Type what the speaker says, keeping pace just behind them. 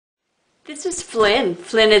This is Flynn.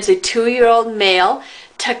 Flynn is a 2-year-old male,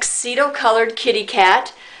 tuxedo-colored kitty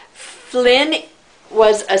cat. Flynn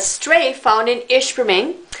was a stray found in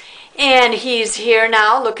Ishpeming, and he's here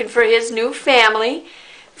now looking for his new family.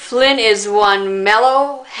 Flynn is one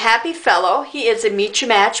mellow, happy fellow. He is a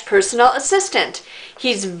meet-your-match personal assistant.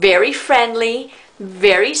 He's very friendly,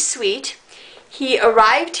 very sweet. He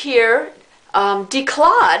arrived here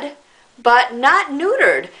declawed, but not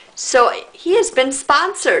neutered. So he has been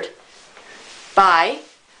sponsored by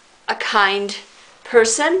a kind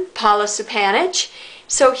person, Paula Supanich.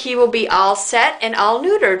 So he will be all set and all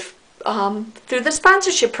neutered through the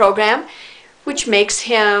sponsorship program, which makes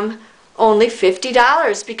him only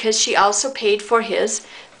 $50 because she also paid for his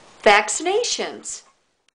vaccinations.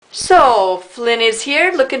 So Flynn is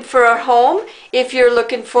here looking for a home. If you're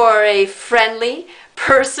looking for a friendly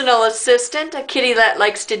personal assistant, a kitty that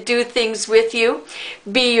likes to do things with you,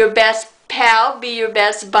 be your best pal, be your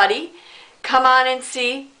best buddy, come on and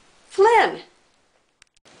see Flynn.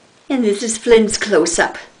 And this is Flynn's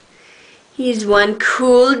close-up. He's one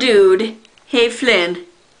cool dude. Hey, Flynn.